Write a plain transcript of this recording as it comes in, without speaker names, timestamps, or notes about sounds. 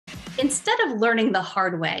Instead of learning the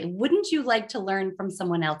hard way, wouldn't you like to learn from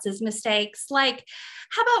someone else's mistakes? Like,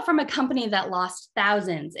 how about from a company that lost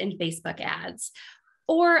thousands in Facebook ads?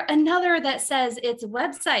 Or another that says its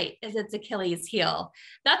website is its Achilles heel.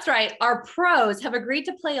 That's right, our pros have agreed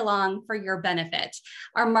to play along for your benefit.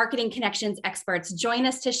 Our marketing connections experts join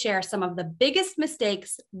us to share some of the biggest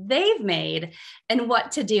mistakes they've made and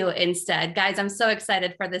what to do instead. Guys, I'm so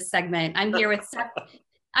excited for this segment. I'm here with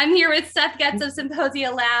Seth Getz of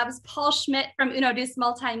Symposia Labs, Paul Schmidt from UnoDeuce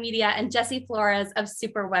Multimedia, and Jesse Flores of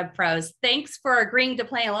SuperWebPros. Thanks for agreeing to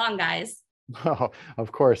play along, guys. Oh,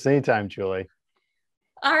 of course. Anytime, Julie.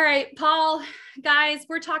 All right, Paul, guys,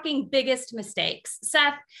 we're talking biggest mistakes.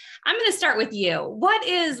 Seth, I'm going to start with you. What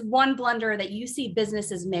is one blunder that you see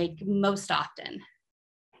businesses make most often?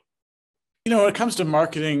 When it comes to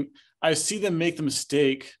marketing, I see them make the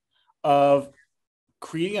mistake of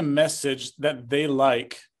creating a message that they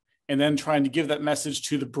like and then trying to give that message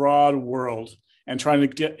to the broad world and trying to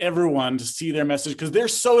get everyone to see their message because they're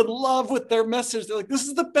so in love with their message. They're like, this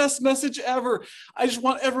is the best message ever. I just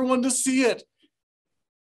want everyone to see it.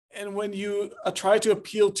 And when you try to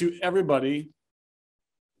appeal to everybody,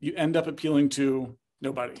 you end up appealing to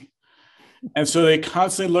nobody. And so they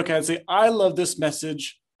constantly look at it and say, I love this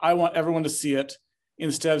message. I want everyone to see it.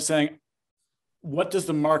 Instead of saying, what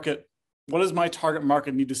does my target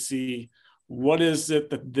market need to see? What is it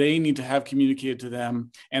that they need to have communicated to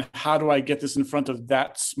them? And how do I get this in front of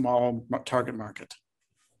that small target market?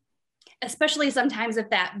 Especially sometimes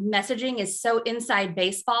if that messaging is so inside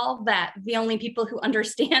baseball that the only people who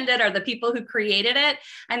understand it are the people who created it.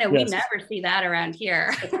 I know we never see that around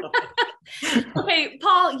here. Okay,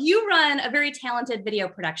 Paul, you run a very talented video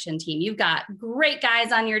production team. You've got great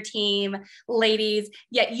guys on your team, ladies,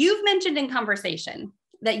 yet you've mentioned in conversation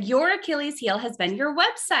that your Achilles heel has been your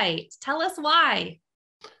website. Tell us why.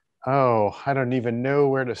 Oh, I don't even know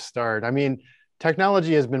where to start. I mean,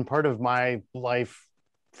 technology has been part of my life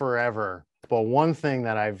forever. But one thing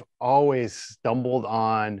that I've always stumbled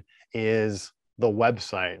on is the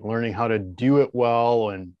website, learning how to do it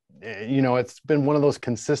well. And, it's been one of those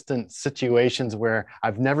consistent situations where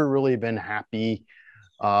I've never really been happy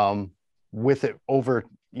with it over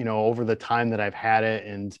the time that I've had it,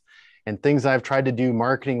 and things I've tried to do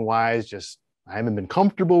marketing wise, just I haven't been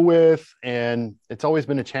comfortable with. And it's always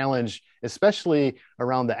been a challenge, especially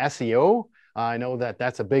around the SEO. I know that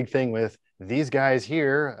that's a big thing with these guys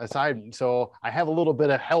here aside. So I have a little bit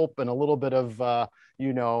of help and a little bit of,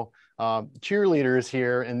 cheerleaders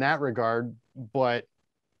here in that regard, but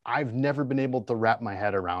I've never been able to wrap my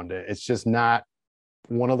head around it. It's just not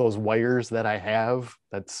one of those wires that I have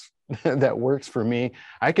that works for me.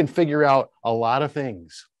 I can figure out a lot of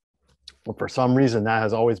things, but for some reason that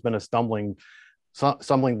has always been a stumbling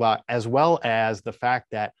block, as well as the fact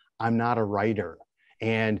that I'm not a writer.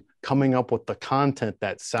 And coming up with the content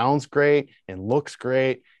that sounds great and looks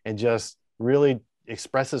great and just really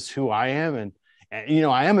expresses who I am. And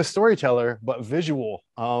I am a storyteller, but visual.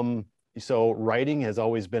 So writing has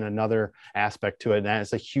always been another aspect to it. And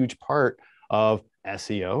that's a huge part of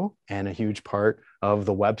SEO and a huge part of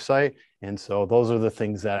the website. And so those are the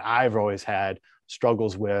things that I've always had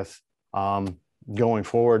struggles with going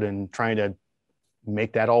forward and trying to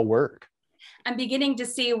make that all work. I'm beginning to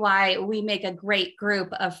see why we make a great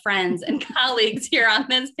group of friends and colleagues here on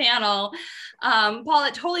this panel. Paul,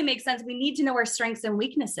 it totally makes sense. We need to know our strengths and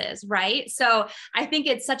weaknesses, right? So I think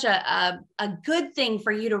it's such a good thing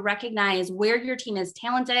for you to recognize where your team is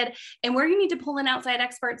talented and where you need to pull in outside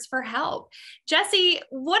experts for help. Jesse,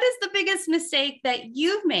 what is the biggest mistake that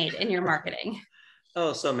you've made in your marketing?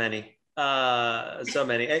 Oh, so many.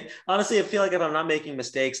 Honestly, I feel like if I'm not making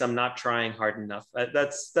mistakes, I'm not trying hard enough.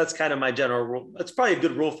 That's kind of my general rule. That's probably a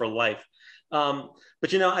good rule for life.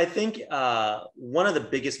 But I think one of the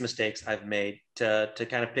biggest mistakes I've made to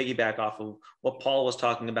kind of piggyback off of what Paul was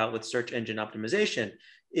talking about with search engine optimization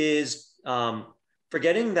is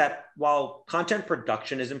forgetting that while content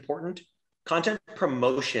production is important, content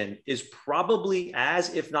promotion is probably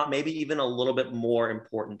as, if not maybe even a little bit more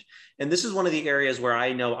important. And this is one of the areas where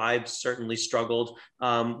I know I've certainly struggled.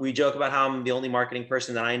 We joke about how I'm the only marketing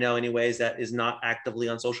person that I know anyways that is not actively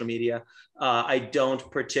on social media. I don't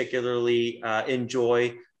particularly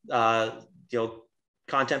enjoy,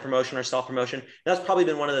 content promotion or self-promotion. That's probably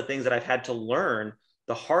been one of the things that I've had to learn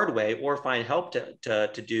the hard way or find help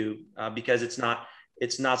to do because it's not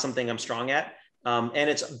something I'm strong at. And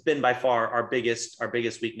it's been by far our biggest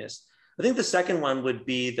weakness. I think the second one would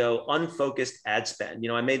be, though, unfocused ad spend.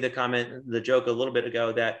 I made the joke a little bit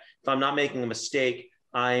ago that if I'm not making a mistake,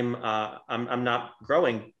 I'm not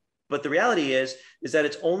growing. But the reality is that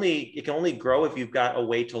it can only grow if you've got a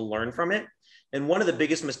way to learn from it. And one of the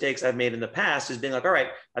biggest mistakes I've made in the past is being like, all right,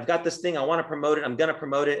 I've got this thing, I want to promote it, I'm going to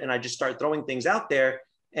promote it. And I just start throwing things out there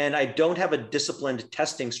and I don't have a disciplined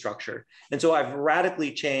testing structure. And so I've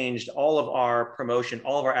radically changed all of our promotion,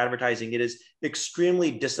 all of our advertising. It is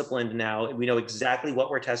extremely disciplined now. We know exactly what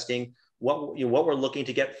we're testing, what we're looking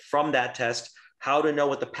to get from that test, how to know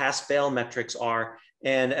what the pass fail metrics are.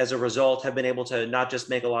 And as a result, have been able to not just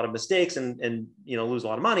make a lot of mistakes and lose a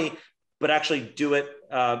lot of money, but actually do it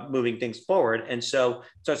moving things forward. And so it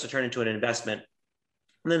starts to turn into an investment.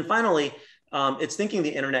 And then finally, it's thinking the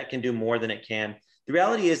internet can do more than it can. The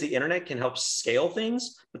reality is the internet can help scale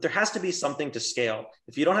things, but there has to be something to scale.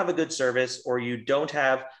 If you don't have a good service, or you don't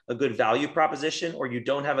have a good value proposition, or you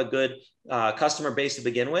don't have a good customer base to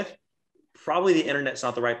begin with, probably the internet's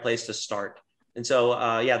not the right place to start. And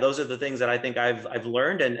so, yeah, those are the things that I think I've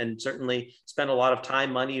learned and certainly spent a lot of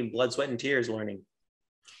time, money, and blood, sweat, and tears learning.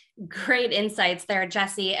 Great insights there,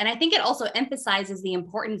 Jesse. And I think it also emphasizes the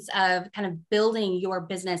importance of kind of building your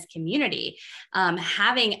business community,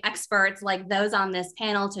 having experts like those on this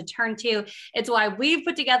panel to turn to. It's why we've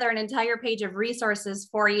put together an entire page of resources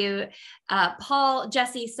for you. Paul,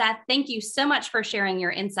 Jesse, Seth, thank you so much for sharing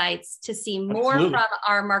your insights. To see more Absolutely. from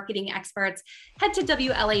our marketing experts, head to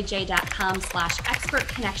WLAJ.com/expert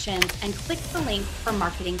connections and click the link for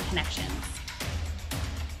marketing connections.